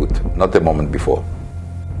in Beirut, not a moment before.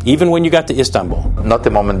 Even when you got to Istanbul? Not a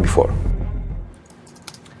moment before.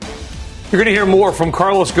 You're going to hear more from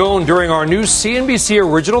Carlos Ghosn during our new CNBC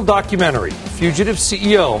original documentary, Fugitive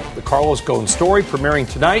CEO, the Carlos Ghosn story,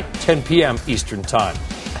 premiering tonight, 10 p.m. Eastern Time.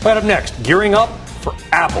 Right up next, gearing up for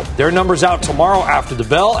Apple. Their numbers out tomorrow after the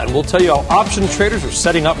bell, and we'll tell you how options traders are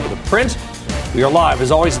setting up for the print. We are live,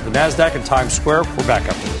 as always, at the NASDAQ in Times Square. We're back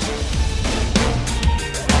after this.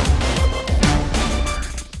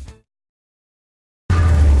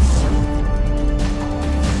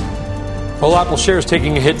 Well, Apple shares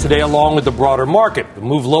taking a hit today along with the broader market. The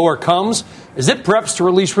move lower comes as it preps to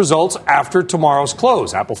release results after tomorrow's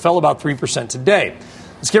close. Apple fell about 3% today.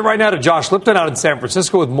 Let's get right now to Josh Lipton out in San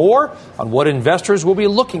Francisco with more on what investors will be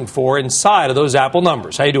looking for inside of those Apple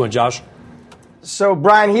numbers. How you doing, Josh? So,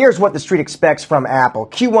 Brian, here's what the street expects from Apple.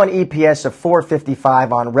 Q1 EPS of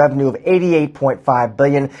 $4.55 on revenue of $88.5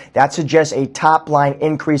 billion. That suggests a top-line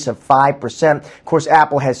increase of 5%. Of course,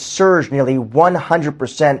 Apple has surged nearly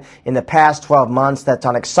 100% in the past 12 months. That's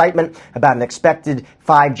on excitement about an expected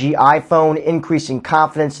 5G iPhone, increasing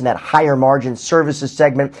confidence in that higher margin services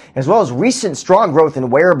segment, as well as recent strong growth in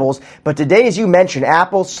wearables. But today, as you mentioned,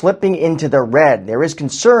 Apple slipping into the red. There is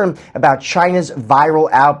concern about China's viral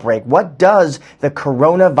outbreak. What does the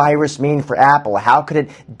coronavirus mean for Apple? How could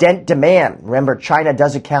it dent demand? Remember, China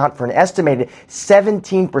does account for an estimated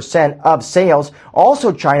 17% of sales.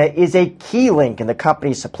 Also, China is a key link in the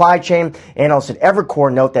company's supply chain. Analysts at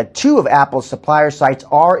Evercore note that 2 of Apple's supplier sites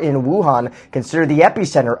are in Wuhan, considered the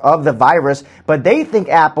epicenter of the virus, but they think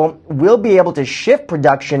Apple will be able to shift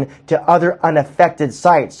production to other unaffected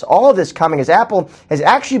sites. All of this coming as Apple has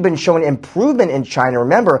actually been showing improvement in China.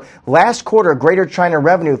 Remember, last quarter, Greater China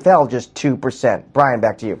revenue fell just 2%. Brian,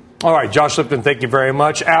 back to you. All right, Josh Lipton, thank you very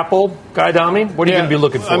much. Apple, Guy Adami, what are you going to be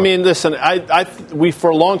looking for? I mean, listen, we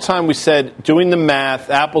for a long time we said, doing the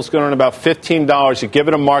math, Apple's going to earn about $15. You give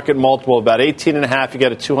it a market multiple, about 18.5, you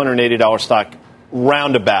get a $280 stock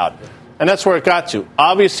roundabout. And that's where it got to.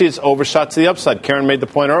 Obviously, it's overshot to the upside. Karen made the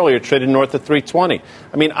point earlier, traded north of 320.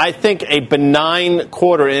 I mean, I think a benign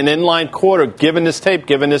quarter, an inline quarter, given this tape,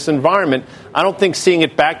 given this environment, I don't think seeing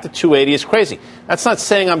it back to 280 is crazy. That's not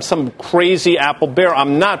saying I'm some crazy Apple bear.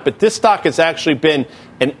 I'm not. But this stock has actually been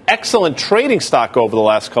an excellent trading stock over the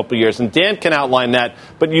last couple of years. And Dan can outline that.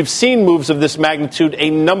 But you've seen moves of this magnitude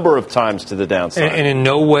a number of times to the downside. And in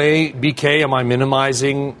no way, BK, am I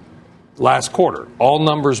minimizing last quarter. All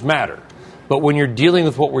numbers matter. But when you're dealing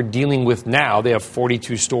with what we're dealing with now, they have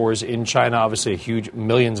 42 stores in China, obviously a huge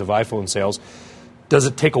millions of iPhone sales. Does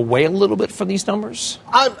it take away a little bit from these numbers?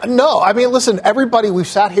 No. I mean, listen, everybody, we've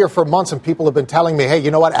sat here for months and people have been telling me, hey,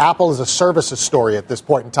 you know what? Apple is a services story at this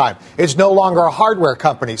point in time. It's no longer a hardware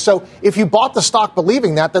company. So if you bought the stock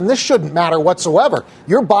believing that, then this shouldn't matter whatsoever.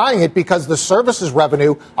 You're buying it because the services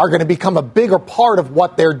revenue are going to become a bigger part of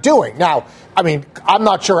what they're doing. Now, I mean, I'm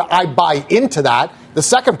not sure I buy into that. The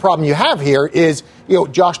second problem you have here is,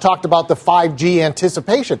 Josh talked about the 5G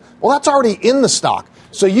anticipation. Well, that's already in the stock.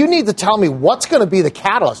 So you need to tell me what's going to be the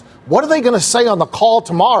catalyst. What are they going to say on the call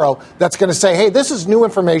tomorrow that's going to say, hey, this is new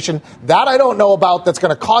information that I don't know about that's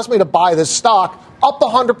going to cause me to buy this stock up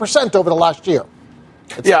 100% over the last year?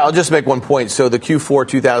 Yeah, I'll just make one point. So the Q4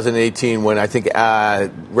 2018, when I think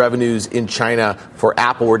revenues in China for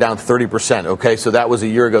Apple were down 30%. Okay, so that was a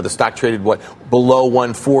year ago. The stock traded below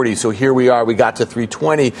 140. So here we are. We got to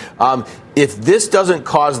 320. If this doesn't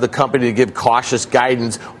cause the company to give cautious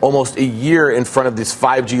guidance almost a year in front of this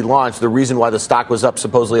 5G launch, the reason why the stock was up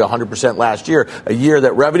supposedly 100% last year, a year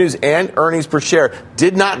that revenues and earnings per share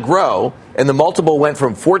did not grow, and the multiple went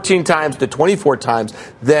from 14 times to 24 times,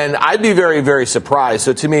 then I'd be very, very surprised.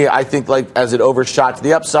 So to me, I think as it overshot to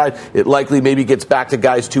the upside, it likely maybe gets back to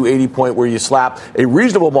Guy's 280 point where you slap a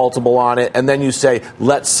reasonable multiple on it, and then you say,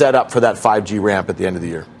 let's set up for that 5G ramp at the end of the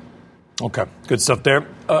year. Okay, good stuff there.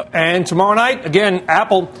 And tomorrow night, again,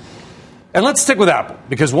 Apple. And let's stick with Apple,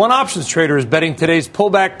 because one options trader is betting today's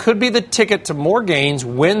pullback could be the ticket to more gains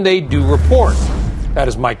when they do report. That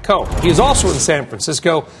is Mike Coe. He is also in San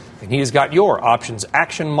Francisco, and he has got your options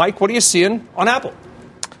action. Mike, what are you seeing on Apple?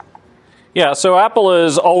 Yeah, so Apple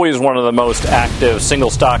is always one of the most active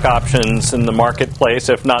single stock options in the marketplace,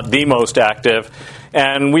 if not the most active.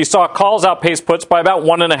 And we saw calls outpace puts by about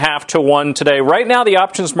 1.5 to 1 today. Right now, the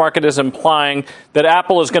options market is implying that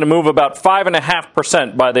Apple is going to move about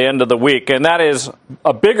 5.5% by the end of the week. And that is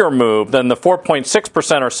a bigger move than the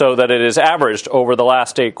 4.6% or so that it has averaged over the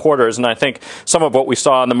last 8 quarters. And I think some of what we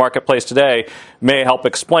saw in the marketplace today may help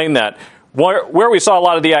explain that. Where we saw a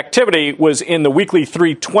lot of the activity was in the weekly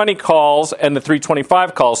 320 calls and the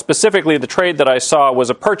 325 calls. Specifically, the trade that I saw was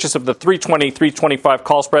a purchase of the 320-325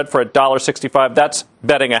 call spread for $1.65. That's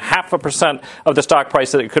betting 0.5% of the stock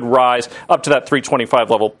price that it could rise up to that 325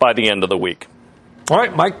 level by the end of the week. All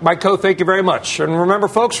right, Mike Coe, thank you very much. And remember,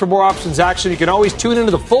 folks, for more options action, you can always tune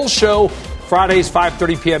into the full show, Fridays,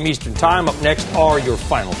 5:30 p.m. Eastern Time. Up next are your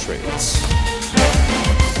final trades.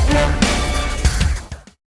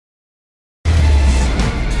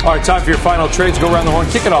 All right, time for your final trades. Go around the horn.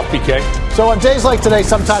 Kick it off, PK. So on days like today,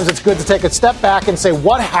 sometimes it's good to take a step back and say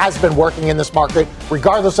what has been working in this market,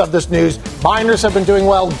 regardless of this news. Miners have been doing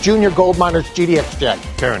well. Junior gold miners,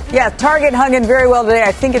 GDXJ. Karen. Yeah, Target hung in very well today.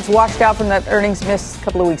 I think it's washed out from that earnings miss a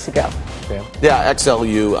couple of weeks ago. Yeah,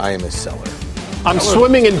 XLU, I am a seller. I'm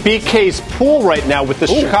swimming in BK's pool right now with the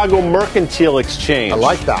Chicago Mercantile Exchange. I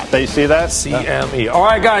like that. They see that? CME. All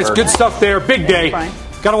right, guys, good stuff there. Big day.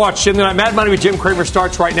 Got to watch Jim tonight. Mad Money with Jim Cramer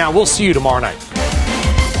starts right now. We'll see you tomorrow night.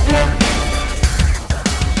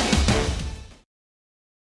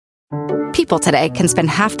 People today can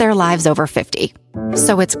spend half their lives over 50.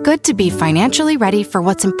 So it's good to be financially ready for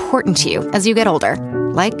what's important to you as you get older,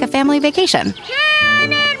 like a family vacation.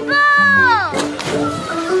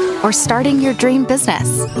 Or starting your dream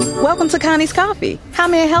business. Welcome to Connie's Coffee. How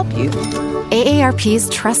may I help you? AARP's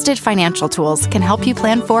trusted financial tools can help you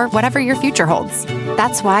plan for whatever your future holds.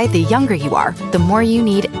 That's why the younger you are, the more you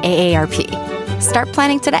need AARP. Start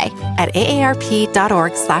planning today at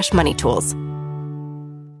aarp.org/moneytools.